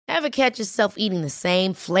Ever catch yourself eating the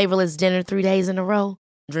same flavorless dinner 3 days in a row?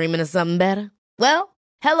 Dreaming of something better? Well,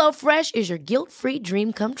 HelloFresh is your guilt-free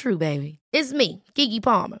dream come true, baby. It's me, Keke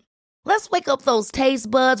Palmer. Let's wake up those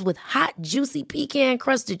taste buds with hot, juicy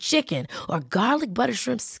pecan-crusted chicken or garlic butter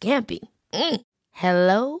shrimp scampi.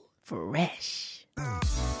 Hello Fresh.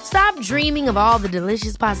 Stop dreaming of all the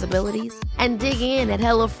delicious possibilities and dig in at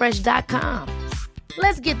HelloFresh.com.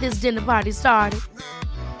 Let's get this dinner party started.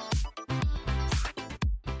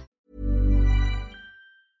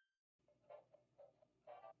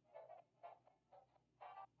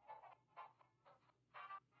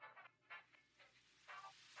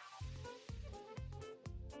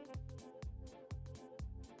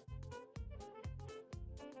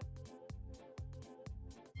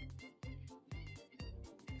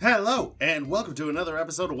 Hello, and welcome to another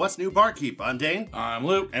episode of What's New Barkeep. I'm Dane. I'm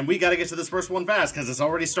Luke. And we gotta get to this first one fast, because it's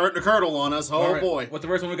already starting to curdle on us. Oh, right. Boy. What's the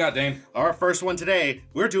first one we got, Dane? Our first one today,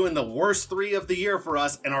 we're doing the worst 3 of the year for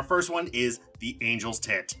us, and our first one is The Angel's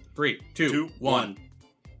Tit. 3, 2, 1.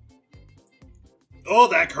 Oh,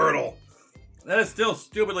 that curdle. That is still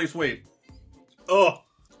stupidly sweet. Oh.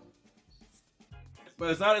 But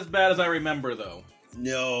it's not as bad as I remember, though.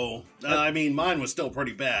 No. I mean, mine was still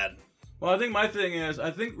pretty bad. Well, I think my thing is,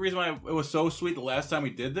 I think the reason why it was so sweet the last time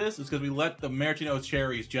we did this is because we let the maraschino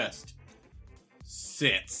cherries just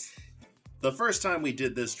sit. The first time we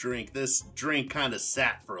did this drink kind of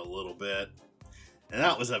sat for a little bit. And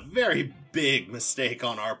that was a very big mistake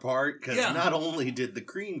on our part, because not only did the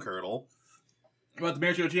cream curdle, but the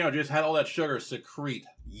maraschino just had all that sugar secrete.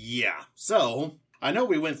 Yeah. So, I know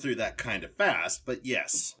we went through that kind of fast, but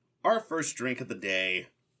yes, our first drink of the day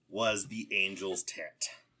was the Angel's Tit.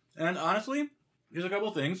 And honestly, here's a couple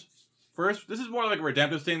of things. First, this is more like a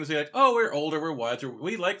redemptive thing to say, like, oh, we're older, we're wiser,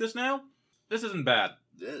 we like this now? This isn't bad.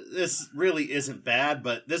 This really isn't bad,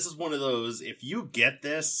 but this is one of those, if you get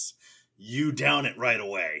this, you down it right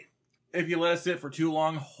away. If you let it sit for too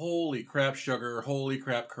long, holy crap sugar, holy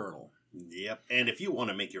crap curdle. Yep, and if you want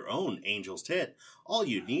to make your own Angel's Tit, all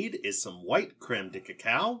you need is some white creme de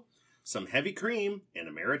cacao, some heavy cream, and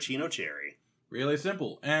a maraschino cherry. Really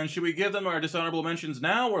simple. And should we give them our dishonorable mentions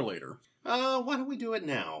now or later? Why don't we do it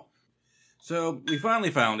now? So, we finally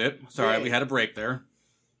found it. Sorry, Yay. we had a break there.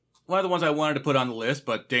 One of the ones I wanted to put on the list,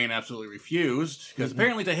 but Dane absolutely refused, because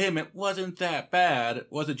apparently to him it wasn't that bad,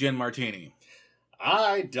 was a gin martini.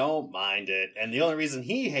 I don't mind it, and the only reason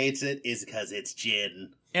he hates it is because it's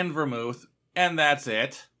gin. And vermouth, and that's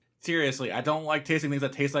it. Seriously, I don't like tasting things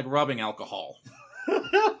that taste like rubbing alcohol.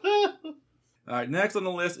 Alright, next on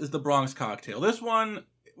the list is the Bronx cocktail. This one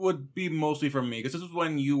would be mostly for me, because this was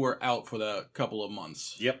when you were out for the couple of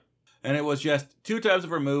months. Yep. And it was just 2 types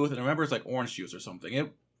of vermouth, and I remember it's like orange juice or something.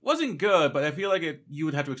 It wasn't good, but I feel like you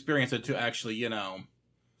would have to experience it to actually,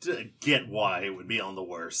 To get why it would be on the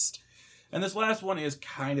worst. And this last one is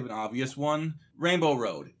kind of an obvious one. Rainbow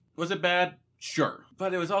Road. Was it bad? Sure.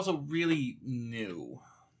 But it was also really new.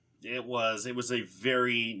 It was a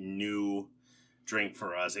very new drink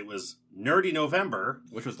for us. It was Nerdy November.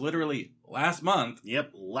 Which was literally last month.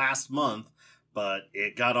 Yep, last month. But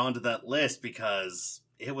it got onto that list because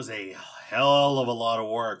it was a hell of a lot of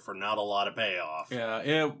work for not a lot of payoff. Yeah,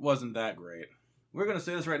 it wasn't that great. We're going to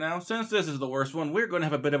say this right now. Since this is the worst one, we're going to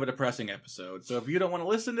have a bit of a depressing episode. So if you don't want to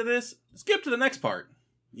listen to this, skip to the next part.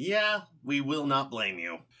 Yeah, we will not blame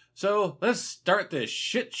you. So let's start this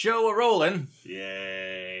shit show a-rolling.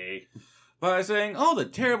 Yay. By saying all the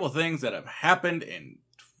terrible things that have happened in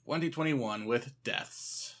 2021 with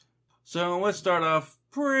deaths. So let's start off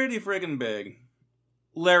pretty friggin' big.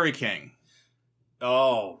 Larry King.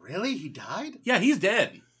 Oh, really? He died? Yeah, he's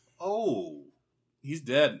dead. Oh. He's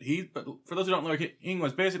dead. But for those who don't know, Larry King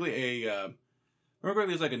was basically remember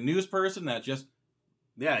he was like a news person that just...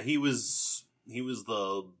 Yeah, he was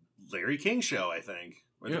the Larry King show, I think.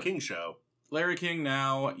 Or the King show. Larry King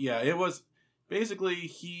now, yeah, it was basically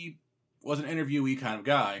he was an interviewee kind of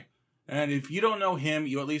guy. And if you don't know him,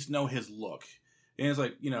 you at least know his look. And it's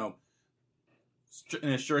like, in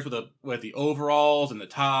his shirts with the overalls and the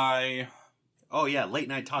tie. Oh yeah, late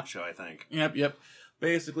night talk show, I think. Yep.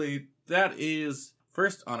 Basically, that is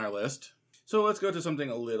first on our list. So let's go to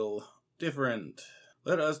something a little different.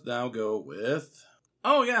 Let us now go with...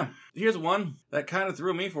 Oh yeah, here's one that kind of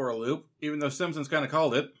threw me for a loop, even though Simpsons kind of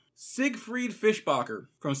called it. Siegfried Fischbacher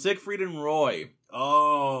from Siegfried and Roy.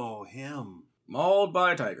 Oh, him. Mauled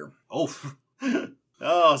by a tiger. Oh.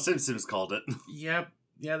 Oh, Simpsons called it. Yep.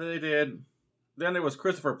 Yeah, they did. Then there was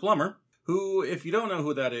Christopher Plummer, who, if you don't know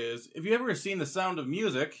who that is, if you ever seen The Sound of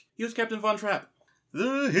Music, he was Captain Von Trapp.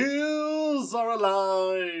 The hills are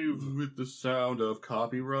alive with the sound of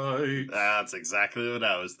copyright. That's exactly what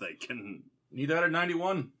I was thinking. He died at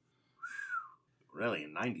 91. Really,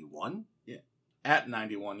 in 91? Yeah. At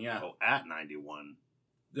 91, yeah. Oh, at 91.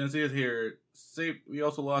 Then see it here. We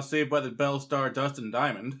also lost Saved by the Bell star Dustin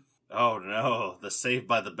Diamond. Oh no, the Saved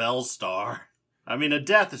by the Bell star. I mean, a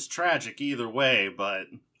death is tragic either way, but...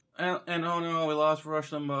 And oh no, we lost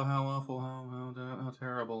Rush Limbaugh. How awful, how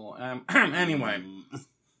terrible. Anyway.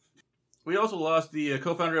 We also lost the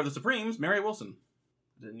co-founder of the Supremes, Mary Wilson.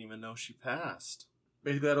 Didn't even know she passed.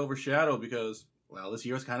 Basically that overshadowed because, well, this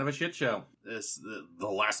year was kind of a shit show. The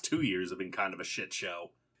last 2 years have been kind of a shit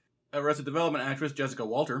show. Arrested Development actress Jessica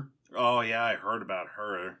Walter. Oh yeah, I heard about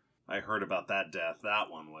her. I heard about that death. That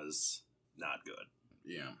one was not good.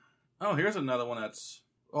 Yeah. Oh, here's another one that's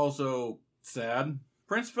also sad.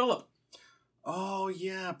 Prince Philip. Oh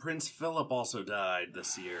yeah, Prince Philip also died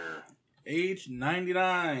this year. Age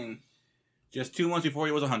 99. Just 2 months before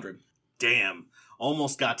he was 100. Damn.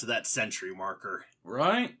 Almost got to that century marker.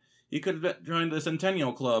 Right? He could have joined the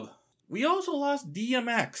Centennial Club. We also lost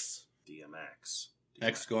DMX. DMX.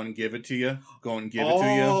 X, go and give it to you. Go and give it to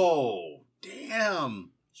you. Oh, damn.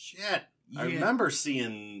 Shit. Yeah. I remember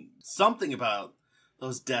seeing something about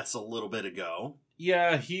those deaths a little bit ago.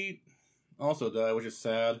 Yeah, he also died, which is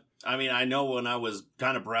sad. I mean, I know when I was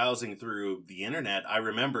kind of browsing through the internet, I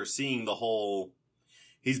remember seeing the whole,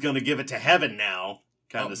 he's going to give it to heaven now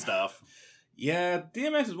kind of stuff. Yeah,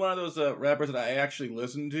 DMX is one of those rappers that I actually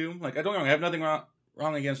listen to. Like, I don't know, I have nothing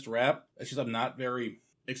wrong against rap. It's just I'm not very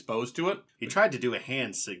exposed to it. He tried to do a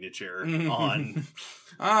hand signature on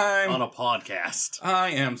a podcast. I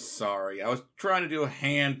am sorry. I was trying to do a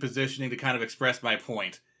hand positioning to kind of express my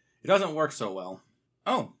point. It doesn't work so well.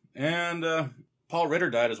 Oh, and Paul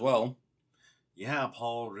Ritter died as well. Yeah,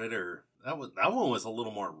 Paul Ritter. That one was a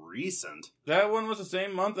little more recent. That one was the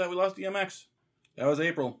same month that we lost DMX. That was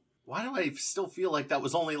April. Why do I still feel like that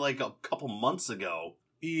was only like a couple months ago?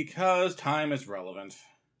 Because time is relevant.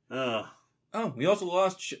 Ugh. Oh, we also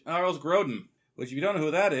lost Charles Grodin, which if you don't know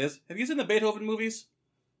who that is, have you seen the Beethoven movies?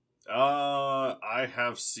 I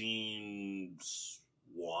have seen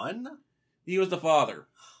one? He was the father.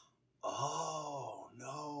 Oh,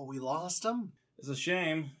 no, we lost him? It's a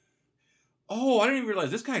shame. Oh, I didn't even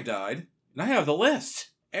realize this guy died. And I have the list.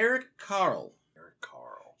 Eric Carle.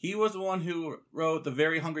 He was the one who wrote The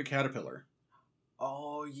Very Hungry Caterpillar.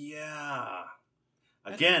 Oh, yeah.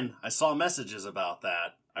 Again, I saw messages about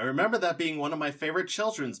that. I remember that being one of my favorite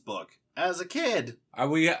children's book as a kid. Are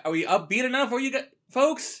we upbeat enough for you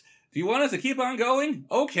folks? Do you want us to keep on going?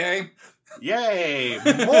 Okay. Yay!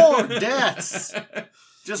 More deaths!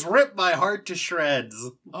 Just rip my heart to shreds.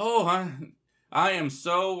 Oh, I am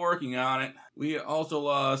so working on it. We also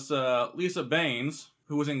lost Lisa Baines,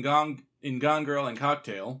 who was in Gone Girl and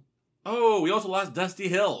Cocktail. Oh, we also lost Dusty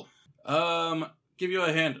Hill. Give you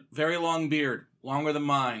a hint. Very long beard. Longer than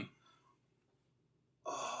mine.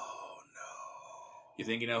 Oh, no. You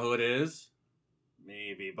think you know who it is?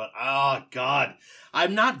 Maybe, but oh, God.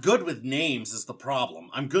 I'm not good with names is the problem.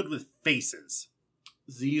 I'm good with faces.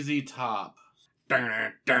 ZZ Top.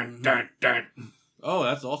 Dun, dun, dun, dun. Oh,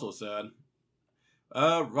 that's also sad.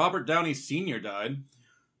 Robert Downey Sr. died.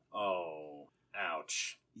 Oh,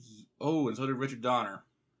 ouch. Oh, and so did Richard Donner.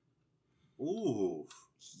 Ooh.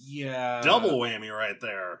 Yeah. Double whammy right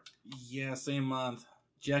there. Yeah, same month.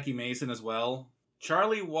 Jackie Mason as well.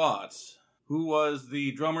 Charlie Watts, who was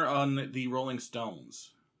the drummer on the Rolling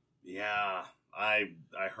Stones. Yeah, I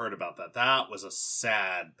heard about that. That was a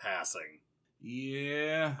sad passing.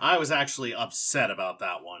 Yeah. I was actually upset about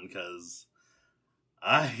that one because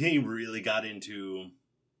I really got into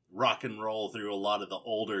rock and roll through a lot of the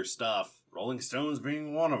older stuff. Rolling Stones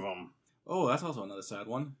being one of them. Oh, that's also another sad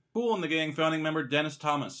one. Kool and the Gang founding member Dennis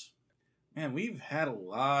Thomas. Man, we've had a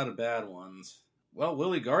lot of bad ones. Well,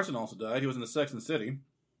 Willie Garson also died. He was in the Sex and the City.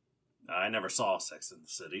 I never saw Sex and the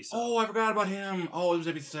City. So. Oh, I forgot about him. Oh, it was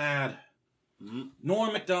going to be sad. Mm-hmm.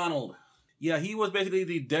 Norm Macdonald. Yeah, he was basically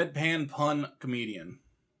the deadpan pun comedian.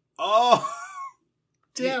 Oh,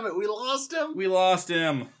 damn it, we lost him? We lost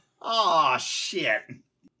him. Oh, shit.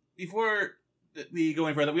 Before we go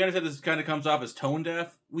any further, we understand this kind of comes off as tone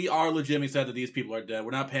deaf. We are legitimately sad that these people are dead.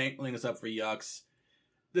 We're not paying this up for yucks.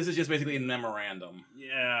 This is just basically a memorandum.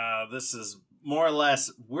 Yeah, this is more or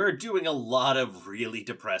less, we're doing a lot of really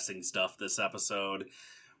depressing stuff this episode.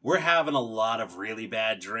 We're having a lot of really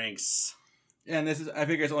bad drinks. And this is, I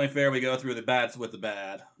figure it's only fair we go through the bads with the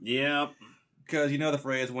bad. Yep. Because you know the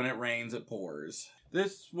phrase, when it rains, it pours.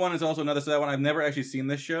 This one is also another sad one. I've never actually seen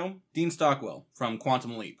this show. Dean Stockwell from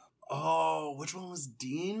Quantum Leap. Oh, which one was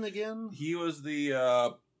Dean again? He was the,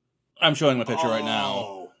 I'm showing him a picture right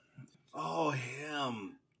now. Oh,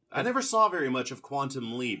 him. I never saw very much of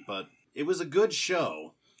Quantum Leap, but it was a good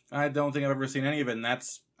show. I don't think I've ever seen any of it, and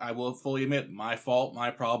I will fully admit, my fault, my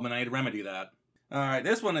problem, and I need to remedy that. Alright,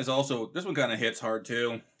 this one kind of hits hard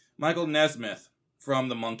too. Michael Nesmith from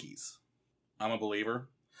The Monkees. I'm a believer.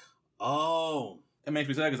 Oh. It makes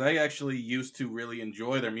me sad because I actually used to really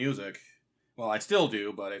enjoy their music. Well, I still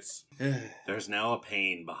do, but it's... There's now a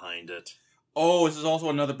pain behind it. Oh, this is also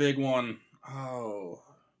another big one. Oh.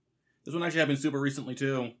 This one actually happened super recently,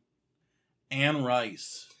 too. Anne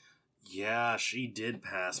Rice. Yeah, she did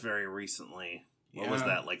pass very recently. What was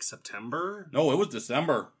that, like September? No, it was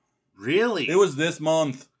December. Really? It was this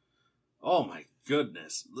month. Oh my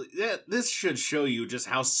goodness. This should show you just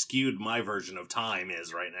how skewed my version of time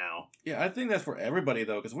is right now. Yeah, I think that's for everybody,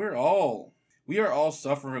 though, because we are all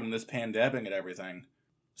suffering from this pandemic and everything.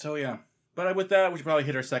 So, yeah. But with that, we should probably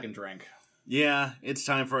hit our second drink. Yeah, it's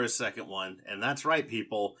time for a second one. And that's right,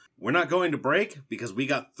 people. We're not going to break because we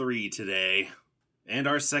got 3 today. And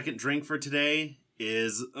our second drink for today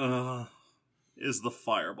is the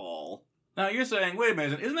Fireball. Now, you're saying, wait a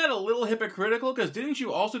minute, isn't that a little hypocritical? Because didn't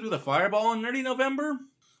you also do the Fireball in Nerdy November?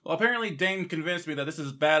 Well, apparently Dane convinced me that this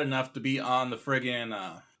is bad enough to be on the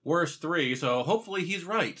friggin' worst 3, so hopefully he's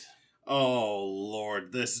right. Oh,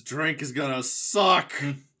 Lord, this drink is gonna suck.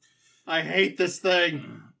 I hate this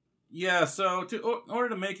thing. Yeah, so in order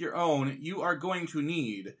to make your own, you are going to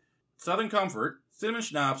need Southern Comfort, cinnamon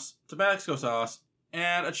schnapps, Tabasco sauce,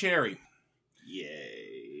 and a cherry.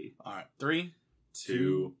 Yay. Alright, 3,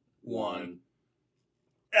 2, 1.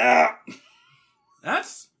 Ah!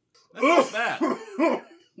 That's not bad.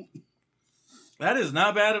 That is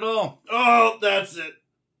not bad at all. Oh, that's it.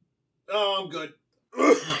 Oh, I'm good.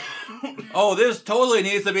 Oh, this totally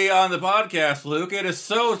needs to be on the podcast, Luke. It is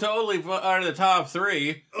so totally out of the top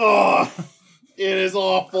 3. Oh, it is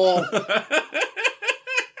awful. This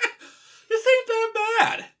ain't that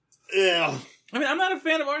bad. Yeah. I mean, I'm not a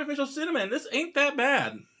fan of artificial cinnamon. This ain't that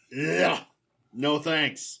bad. Yeah. No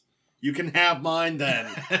thanks. You can have mine then.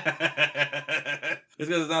 Just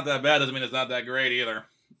because it's not that bad doesn't mean it's not that great either.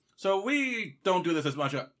 So we don't do this as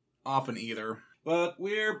much often either. But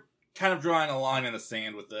we're kind of drawing a line in the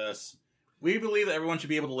sand with this. We believe that everyone should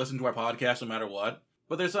be able to listen to our podcast no matter what.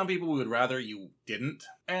 But there's some people we would rather you didn't.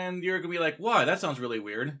 And you're going to be like, why? That sounds really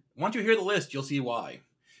weird. Once you hear the list, you'll see why.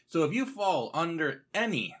 So if you fall under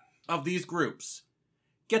any of these groups,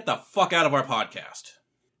 get the fuck out of our podcast.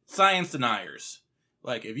 Science deniers.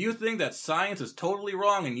 Like, if you think that science is totally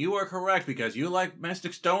wrong and you are correct because you like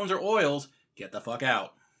mystic stones or oils, get the fuck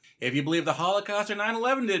out. If you believe the Holocaust or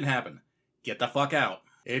 9/11 didn't happen, get the fuck out.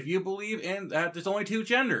 If you believe in that there's only 2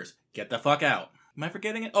 genders, get the fuck out. Am I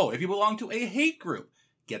forgetting it? Oh, if you belong to a hate group,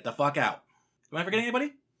 get the fuck out. Am I forgetting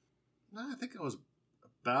anybody? No, I think it was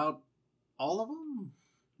about all of them.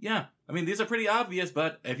 Yeah, I mean, these are pretty obvious,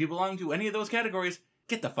 but if you belong to any of those categories,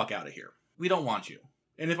 get the fuck out of here. We don't want you.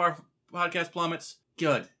 And if our podcast plummets,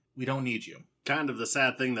 good. We don't need you. Kind of the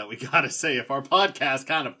sad thing that we gotta say, if our podcast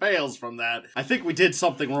kind of fails from that, I think we did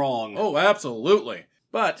something wrong. Oh, absolutely.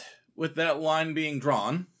 But with that line being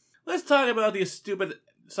drawn, let's talk about these stupid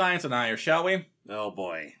science deniers, shall we? Oh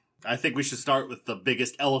boy. I think we should start with the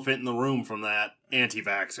biggest elephant in the room from that.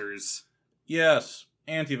 Anti-vaxxers. Yes,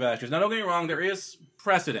 anti-vaxxers. Now, don't get me wrong, there is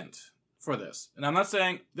precedent for this. And I'm not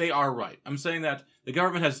saying they are right. I'm saying that the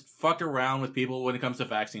government has fucked around with people when it comes to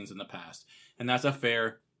vaccines in the past. And that's a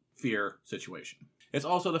fair situation. It's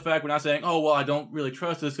also the fact we're not saying, oh, well, I don't really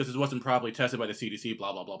trust this because this wasn't properly tested by the CDC,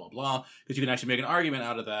 blah, blah, blah, blah, blah. Because you can actually make an argument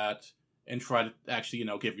out of that and try to actually,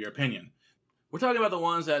 give your opinion. We're talking about the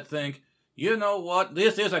ones that think, you know what,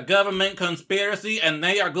 this is a government conspiracy and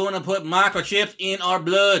they are going to put microchips in our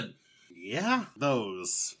blood. Yeah,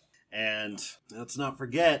 those. And let's not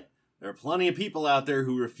forget, there are plenty of people out there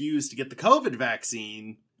who refuse to get the COVID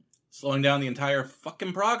vaccine. Slowing down the entire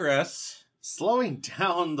fucking progress. Slowing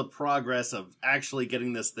down the progress of actually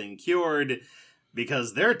getting this thing cured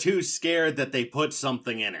because they're too scared that they put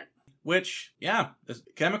something in it. Which, yeah,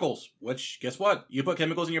 chemicals. Which, guess what? You put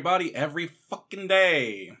chemicals in your body every fucking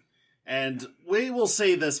day. And we will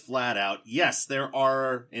say this flat out. Yes, there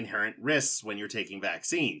are inherent risks when you're taking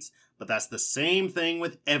vaccines. But that's the same thing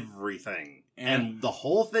with everything. And the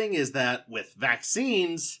whole thing is that with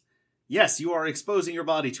vaccines, yes, you are exposing your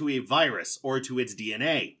body to a virus or to its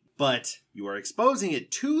DNA. But you are exposing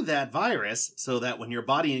it to that virus so that when your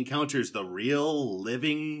body encounters the real,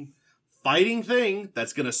 living, fighting thing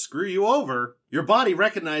that's going to screw you over, your body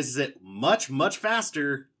recognizes it much, much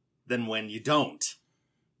faster than when you don't.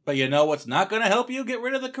 But you know what's not going to help you get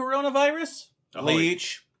rid of the coronavirus?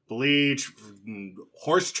 Bleach. Bleach,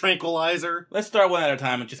 horse tranquilizer. Let's start one at a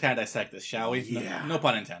time and just kind of dissect this, shall we? Yeah. No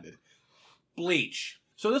pun intended. Bleach.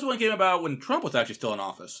 So this one came about when Trump was actually still in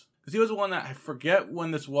office. Because he was the one that, I forget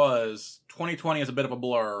when this was. 2020 is a bit of a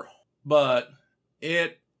blur. But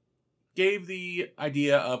it gave the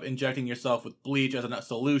idea of injecting yourself with bleach as a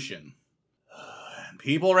solution. And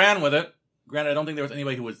people ran with it. Granted, I don't think there was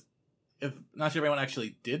anybody who was... Not sure if anyone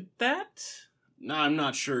actually did that. No, I'm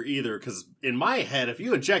not sure either, because in my head, if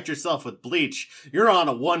you inject yourself with bleach, you're on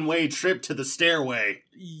a one-way trip to the stairway.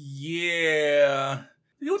 Yeah.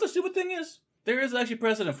 You know what the stupid thing is? There is actually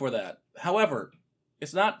precedent for that. However,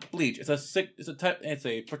 it's not bleach. It's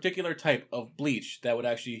a particular type of bleach that would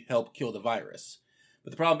actually help kill the virus.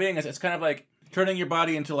 But the problem being is it's kind of like turning your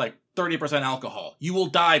body into like 30% alcohol. You will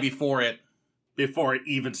die before it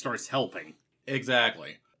even starts helping.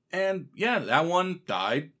 Exactly. And yeah, that one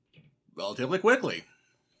died relatively quickly.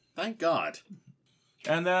 Thank God.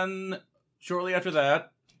 And then shortly after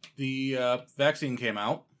that, the vaccine came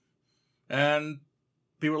out. And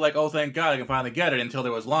people were like, oh, thank God, I can finally get it. Until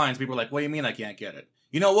there was lines. People were like, what do you mean I can't get it?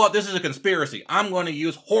 You know what? This is a conspiracy. I'm going to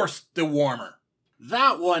use horse dewormer.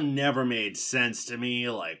 That one never made sense to me.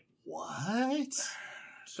 Like, what?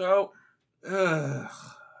 So,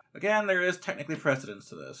 again, there is technically precedence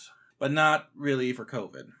to this, but not really for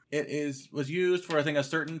COVID. It was used for, I think, a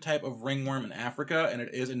certain type of ringworm in Africa, and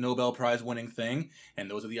it is a Nobel Prize winning thing,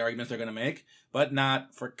 and those are the arguments they're going to make, but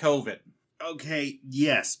not for COVID. Okay,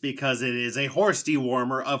 yes, because it is a horse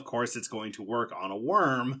dewormer, of course it's going to work on a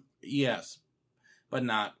worm. Yes, but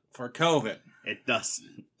not for COVID. It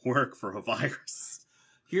doesn't work for a virus.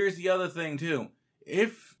 Here's the other thing, too.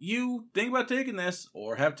 If you think about taking this,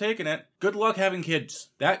 or have taken it, good luck having kids.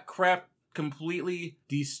 That crap completely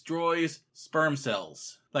destroys sperm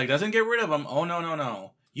cells. Like, doesn't get rid of them. Oh,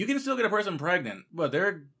 no. You can still get a person pregnant, but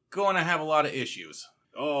they're going to have a lot of issues.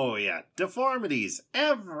 Oh, yeah. Deformities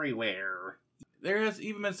everywhere. There has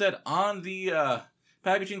even been said on the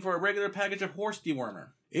packaging for a regular package of horse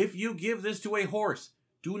dewormer, if you give this to a horse,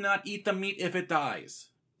 do not eat the meat if it dies.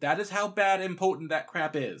 That is how bad and potent that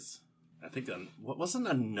crap is. I think wasn't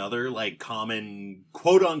another, like, common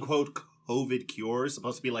quote-unquote COVID cure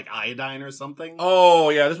supposed to be, like, iodine or something? Oh,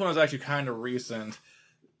 yeah, this one was actually kind of recent.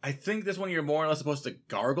 I think this one you're more or less supposed to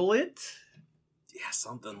gargle it? Yeah,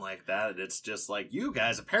 something like that. It's just like, you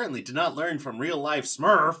guys apparently did not learn from real-life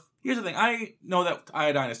Smurf. Here's the thing. I know that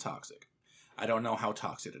iodine is toxic. I don't know how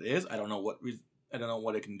toxic it is. I don't know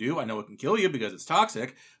what it can do. I know it can kill you because it's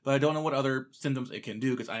toxic, but I don't know what other symptoms it can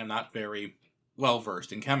do because I am not very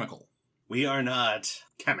well-versed in chemical. We are not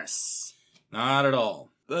chemists. Not at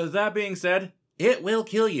all. But that being said, it will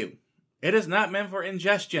kill you. It is not meant for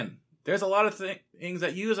ingestion. There's a lot of things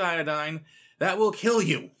that use iodine that will kill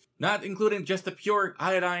you. Not including just the pure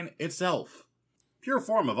iodine itself. Pure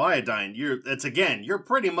form of iodine, you're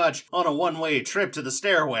pretty much on a one-way trip to the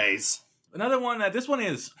stairways. Another one this one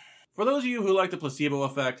is, for those of you who like the placebo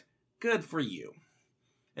effect, good for you.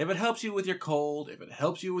 If it helps you with your cold, if it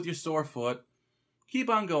helps you with your sore foot, keep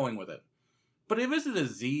on going with it. But if it's a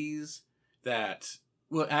disease that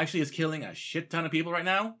actually is killing a shit ton of people right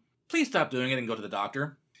now, please stop doing it and go to the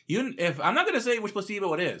doctor. I'm not going to say which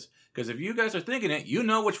placebo it is, because if you guys are thinking it, you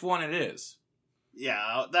know which one it is.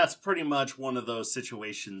 Yeah, that's pretty much one of those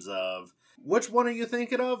situations of, which one are you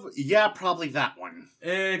thinking of? Yeah, probably that one.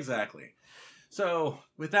 Exactly. So,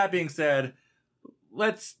 with that being said,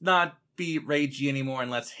 let's not be ragey anymore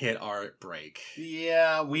and let's hit our break.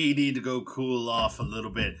 Yeah, we need to go cool off a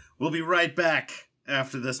little bit. We'll be right back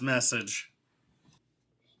after this message.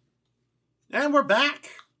 And we're back.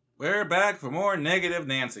 We're back for more Negative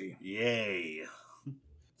Nancy. Yay.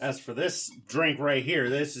 As for this drink right here,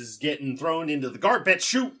 this is getting thrown into the garbage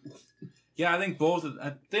chute. Yeah,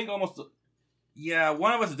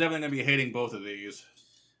 one of us is definitely going to be hating both of these.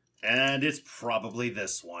 And it's probably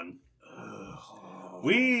this one.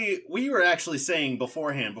 We were actually saying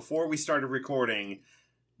beforehand, before we started recording,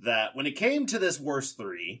 that when it came to this worst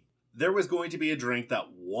three, there was going to be a drink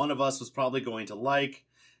that one of us was probably going to like.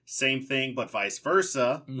 Same thing, but vice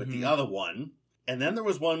versa with the other one. And then there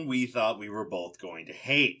was one we thought we were both going to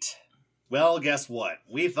hate. Well, guess what?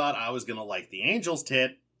 We thought I was going to like the Angel's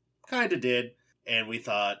Tit. Kinda did. And we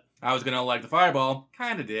thought I was going to like the Fireball.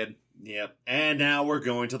 Kinda did. Yep. And now we're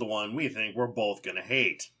going to the one we think we're both going to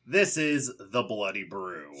hate. This is the Bloody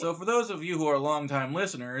Brew. So for those of you who are longtime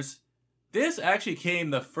listeners, this actually came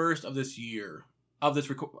the first of this year, as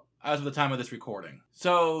of the time of this recording.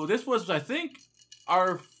 So this was, I think,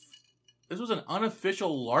 this was an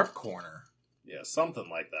unofficial LARP corner. Yeah, something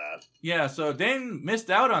like that. Yeah, so Dane missed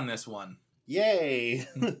out on this one. Yay!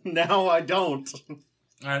 Now I don't.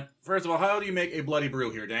 Alright, first of all, how do you make a Bloody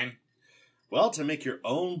Brew here, Dane? Well, to make your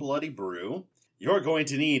own Bloody Brew, you're going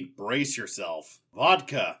to need, brace yourself,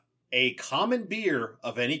 vodka, a common beer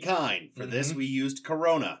of any kind. For this, we used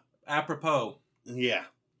Corona. Apropos. Yeah.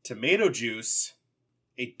 Tomato juice,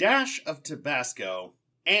 a dash of Tabasco,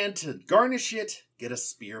 and to garnish it, get a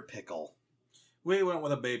spear pickle. We went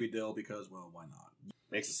with a baby dill because, well, why not?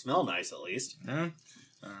 Makes it smell nice, at least. Hmm?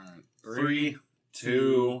 All right. 3,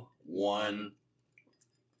 2, 1.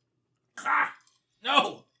 Ah!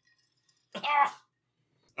 No! Ah!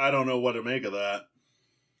 I don't know what to make of that.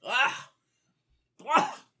 Ah!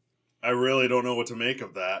 Ah! I really don't know what to make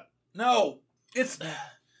of that. No! It's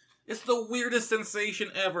the weirdest sensation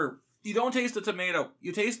ever. You don't taste the tomato.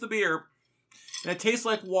 You taste the beer, and it tastes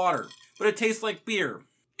like water, but it tastes like beer.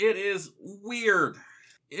 It is weird.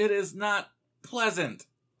 It is not pleasant.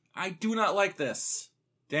 I do not like this.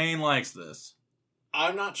 Dane likes this.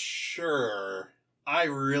 I'm not sure. I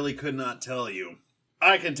really could not tell you.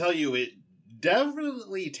 I can tell you it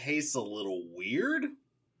definitely tastes a little weird,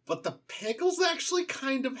 but the pickle's actually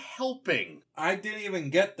kind of helping. I didn't even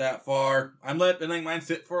get that far. I'm letting mine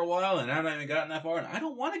sit for a while, and I haven't even gotten that far, and I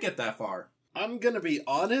don't want to get that far. I'm gonna be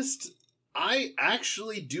honest, I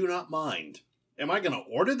actually do not mind. Am I gonna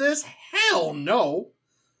order this? Hell no!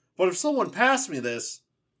 But if someone passed me this,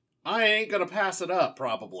 I ain't gonna pass it up,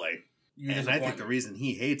 probably. And I think the reason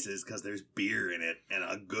he hates it is because there's beer in it, and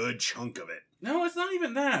a good chunk of it. No, it's not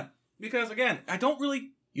even that. Because, again,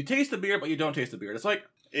 you taste the beer, but you don't taste the beer. It's like...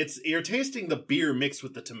 You're tasting the beer mixed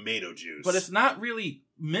with the tomato juice. But it's not really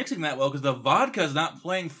mixing that well because the vodka's not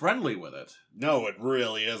playing friendly with it. No, it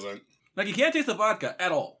really isn't. Like, you can't taste the vodka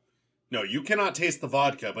at all. No, you cannot taste the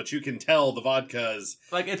vodka, but you can tell the vodka's...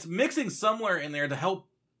 Like, it's mixing somewhere in there to help,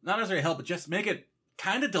 not necessarily help, but just make it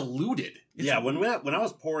kind of diluted. When I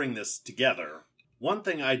was pouring this together, one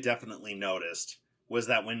thing I definitely noticed was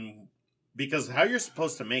that because how you're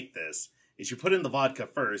supposed to make this is you put in the vodka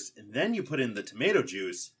first, and then you put in the tomato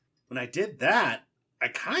juice. When I did that, I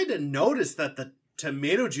kind of noticed that the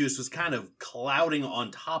tomato juice was kind of clouding on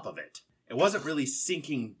top of it. It wasn't really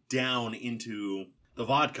sinking down into the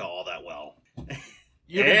vodka all that well.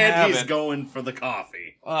 And he's going for the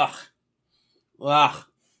coffee. Ugh.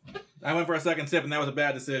 I went for a second sip, and that was a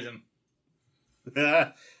bad decision.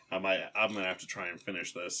 I'm gonna have to try and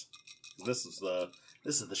finish this. This is the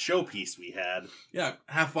showpiece we had. Yeah,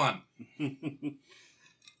 have fun. And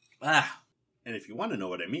if you want to know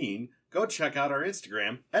what I mean, go check out our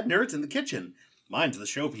Instagram at Nerds in the Kitchen. Mine's the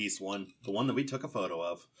showpiece one, the one that we took a photo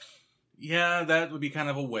of. Yeah, that would be kind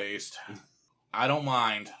of a waste. I don't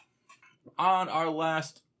mind. On our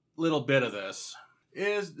last little bit of this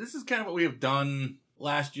is kind of what we have done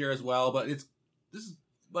last year as well, but it's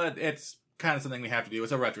kind of something we have to do.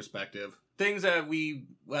 It's a retrospective. Things that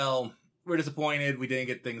we're disappointed we didn't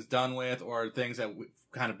get things done with, or things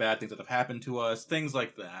kind of bad things that have happened to us, things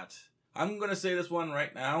like that. I'm going to say this one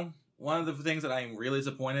right now. One of the things that I'm really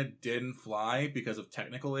disappointed didn't fly because of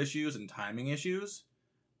technical issues and timing issues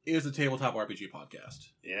is the Tabletop RPG podcast.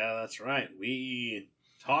 Yeah, that's right. We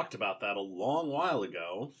talked about that a long while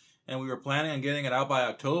ago. And we were planning on getting it out by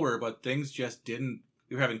October, but things just didn't.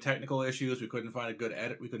 We were having technical issues. We couldn't find a good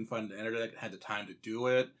edit. We couldn't find an editor that had the time to do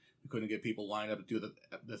it. We couldn't get people lined up to do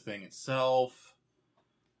the thing itself.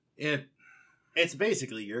 It's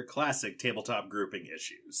basically your classic tabletop grouping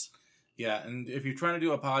issues. Yeah, and if you're trying to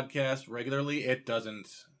do a podcast regularly, it doesn't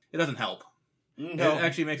help. No. It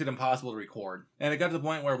actually makes it impossible to record. And it got to the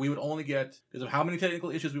point where we would only get, because of how many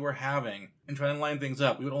technical issues we were having and trying to line things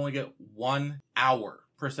up, we would only get 1 hour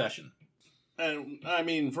per session. And, I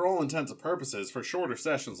mean, for all intents and purposes, for shorter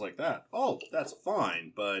sessions like that, that's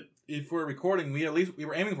fine, but... If we're recording, we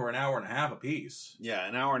were aiming for an hour and a half apiece. Yeah,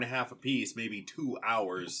 an hour and a half apiece, maybe 2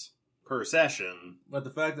 hours per session. But the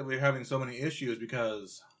fact that we're having so many issues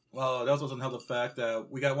because... Well, it also doesn't help the fact that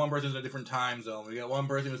we got one person who's in a different time zone. We got one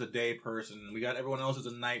person who's a day person. We got everyone else who's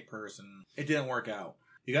a night person. It didn't work out.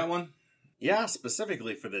 You got one? Yeah,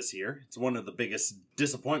 specifically for this year. It's one of the biggest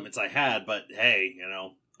disappointments I had, but hey,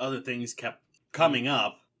 other things kept coming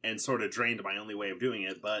up and sort of drained my only way of doing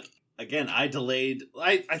it. But again, I delayed...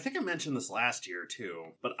 I think I mentioned this last year, too.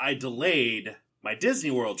 But I delayed my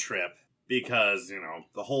Disney World trip because,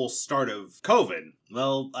 the whole start of COVID.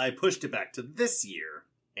 Well, I pushed it back to this year.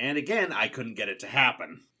 And again, I couldn't get it to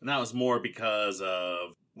happen. And that was more because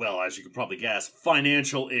of, well, as you could probably guess,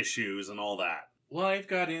 financial issues and all that. Life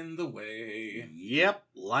got in the way. Yep,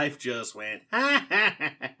 life just went,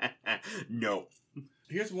 no.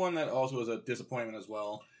 Here's one that also was a disappointment as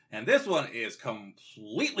well. And this one is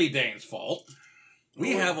completely Dane's fault.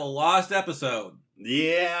 We have a lost episode.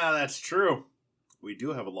 Yeah, that's true. We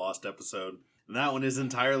do have a lost episode. And that one is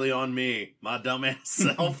entirely on me, my dumbass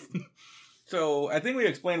self. So, I think we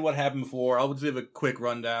explained what happened before. I'll just give a quick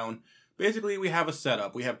rundown. Basically, we have a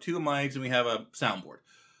setup. We have 2 mics and we have a soundboard.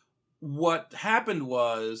 what happened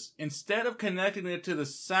was, instead of connecting it to the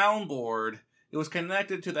soundboard, it was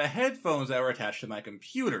connected to the headphones that were attached to my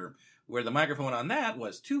computer, where the microphone on that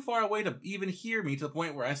was too far away to even hear me, to the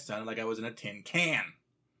point where I sounded like I was in a tin can.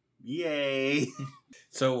 Yay.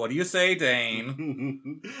 So what do you say,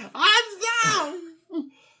 Dane? I'm down!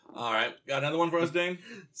 Alright, got another one for us, Dane?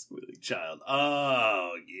 Squealing child.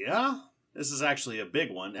 Oh, yeah? This is actually a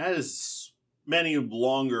big one. As many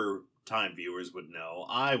longer time viewers would know,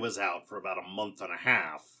 I was out for about a month and a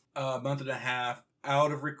half. A month and a half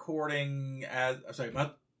out of recording,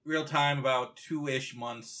 real time, about 2-ish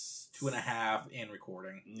months, 2.5 in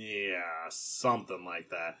recording. Yeah, something like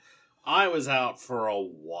that. I was out for a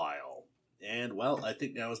while. And, well, I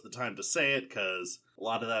think now is the time to say it, because a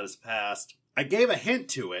lot of that has passed. I gave a hint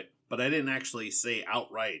to it, but I didn't actually say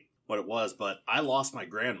outright what it was, but I lost my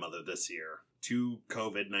grandmother this year to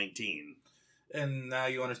COVID-19. And now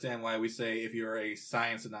you understand why we say, if you're a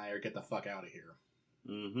science denier, get the fuck out of here.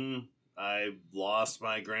 Mm-hmm. I lost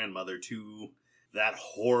my grandmother to that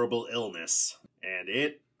horrible illness, and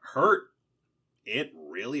it hurt. It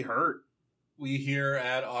really hurt. We here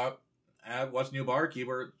at What's New Barkeep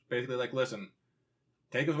are basically like, listen,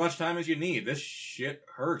 take as much time as you need. This shit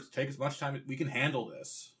hurts. Take as much time as we can handle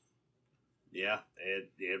this. Yeah,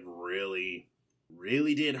 it really,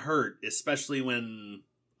 really did hurt, especially when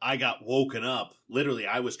I got woken up. Literally,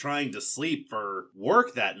 I was trying to sleep for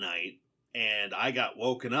work that night, and I got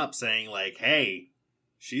woken up saying, like, hey,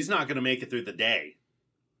 she's not going to make it through the day.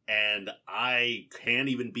 And I can't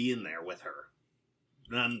even be in there with her.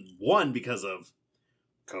 And one, because of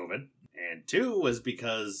COVID, and two was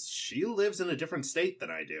because she lives in a different state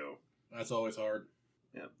than I do. That's always hard.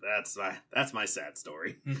 Yeah, that's my sad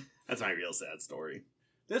story. That's my real sad story.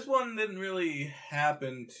 This one didn't really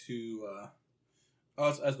happen to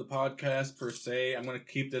us as the podcast per se. I'm going to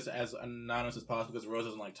keep this as anonymous as possible because Rose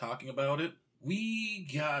doesn't like talking about it. We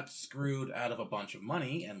got screwed out of a bunch of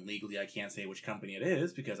money, and legally I can't say which company it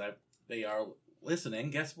is because they are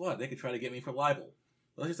listening. Guess what? They could try to get me for libel.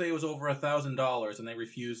 Let's just say it was over $1,000, and they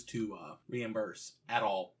refused to reimburse at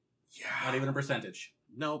all. Yeah. Not even a percentage.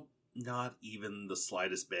 Nope, not even the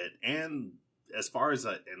slightest bit. And as far as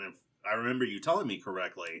if I remember you telling me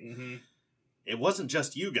correctly, It wasn't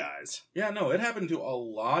just you guys. Yeah, no, it happened to a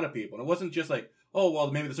lot of people. And it wasn't just like, oh,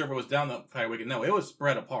 well, maybe the server was down the entire weekend. No, it was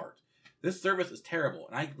spread apart. This service is terrible,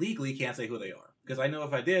 and I legally can't say who they are. Because I know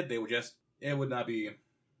if I did, it would not be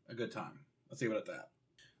a good time. Let's leave it at that.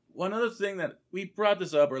 One other thing that we brought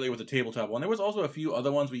this up earlier with the tabletop one, there was also a few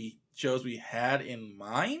other ones we had in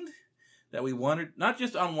mind that we wanted, not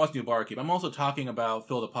just on What's New Barkeep. I'm also talking about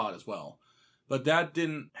Fill the Pot as well. But that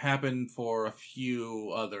didn't happen for a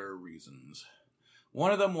few other reasons.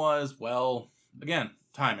 One of them was, well, again,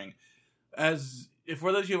 timing.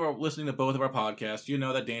 For those of you who are listening to both of our podcasts, you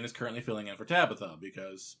know that Dane is currently filling in for Tabitha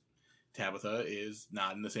because Tabitha is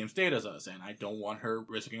not in the same state as us, and I don't want her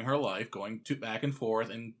risking her life going back and forth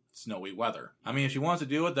in snowy weather. I mean, if she wants to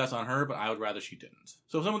do it, that's on her, but I would rather she didn't.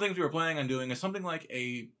 So some of the things we were planning on doing is something like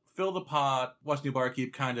a Fill the Pot, What's New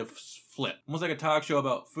Barkeep kind of flip. Almost like a talk show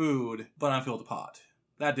about food, but on Fill the Pot.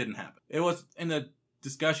 That didn't happen. It was in the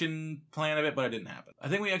discussion plan of it, but it didn't happen. I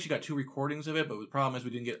think we actually got 2 recordings of it, but the problem is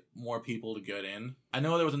we didn't get more people to get in. I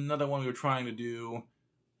know there was another one we were trying to do,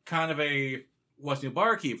 kind of a What's New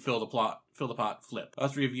Barkeep Fill the Pot flip.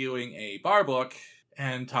 Us reviewing a bar book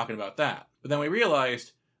and talking about that. But then we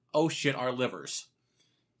realized, oh shit, our livers.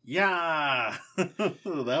 Yeah,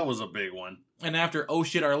 that was a big one. And after oh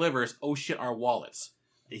shit, our livers, oh shit, our wallets.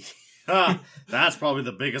 That's probably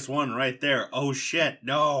the biggest one right there. Oh shit,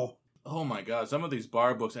 no. Oh my god, some of these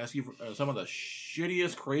bar books ask you for some of the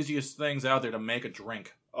shittiest, craziest things out there to make a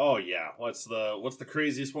drink. Oh yeah, what's the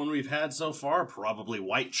craziest one we've had so far? Probably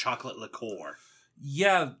white chocolate liqueur.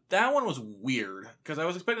 Yeah, that one was weird, because I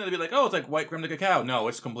was expecting it to be like, oh, it's like white creme de cacao. No,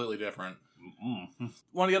 it's completely different. Mm-hmm.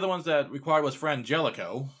 One of the other ones that required was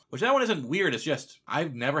Frangelico, which that one isn't weird, it's just,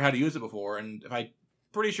 I've never had to use it before, and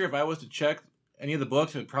pretty sure if I was to check any of the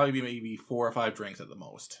books, it would probably be maybe 4 or 5 drinks at the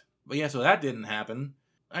most. But yeah, so that didn't happen.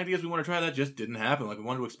 Ideas we want to try that just didn't happen. Like, we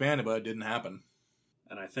wanted to expand it, but it didn't happen.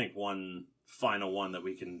 And I think one final one that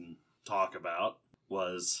we can talk about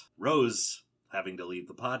was Rose having to leave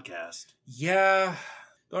the podcast. Yeah,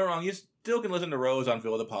 don't get me wrong, you still can listen to Rose on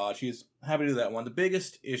Fill the Pod. She's happy to do that one. The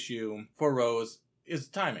biggest issue for Rose is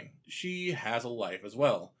timing. She has a life as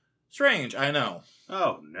well. Strange, I know.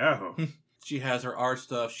 Oh, no. She has her art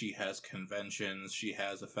stuff, she has conventions, she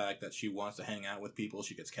has the fact that she wants to hang out with people,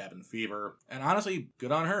 she gets cabin fever. And honestly,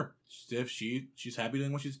 good on her. If she's happy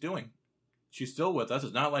doing what she's doing. She's still with us.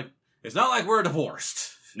 It's not like we're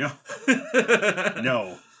divorced. No.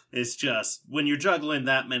 No. It's just, when you're juggling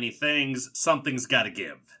that many things, something's gotta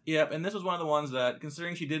give. Yep, and this was one of the ones that,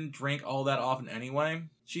 considering she didn't drink all that often anyway,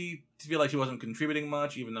 she feel like she wasn't contributing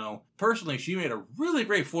much, even though, personally, she made a really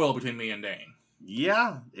great foil between me and Dane.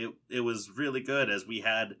 Yeah, it was really good, as we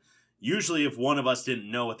had, usually if one of us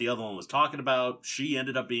didn't know what the other one was talking about, she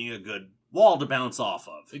ended up being a good wall to bounce off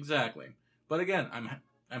of. Exactly. But again,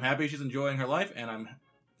 I'm happy she's enjoying her life, and I'm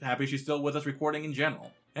happy she's still with us recording in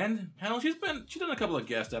general. And hell, she's done a couple of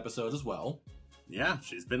guest episodes as well. Yeah,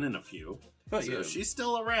 she's been in a few. But so yeah, she's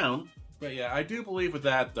still around. But yeah, I do believe with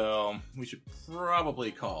that though, we should probably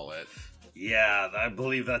call it. Yeah, I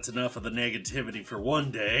believe that's enough of the negativity for one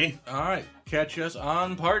day. Alright, catch us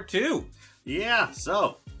on part 2. Yeah,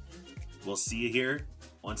 so we'll see you here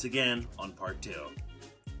once again on part 2.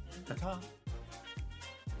 Ta-ta.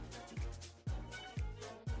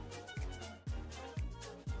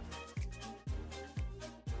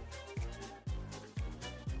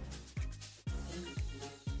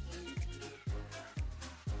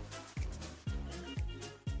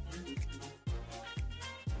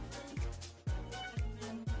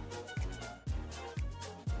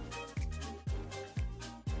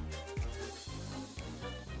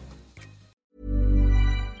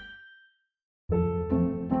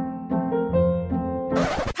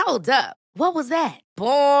 Hold up. What was that?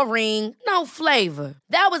 Boring. No flavor.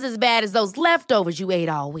 That was as bad as those leftovers you ate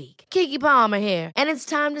all week. Keke Palmer here, and it's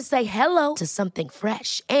time to say hello to something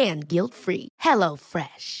fresh and guilt-free. Hello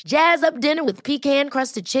Fresh. Jazz up dinner with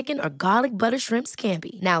pecan-crusted chicken or garlic butter shrimp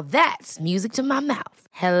scampi. Now that's music to my mouth.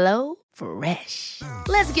 Hello Fresh.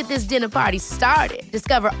 Let's get this dinner party started.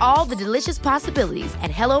 Discover all the delicious possibilities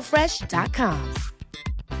at HelloFresh.com.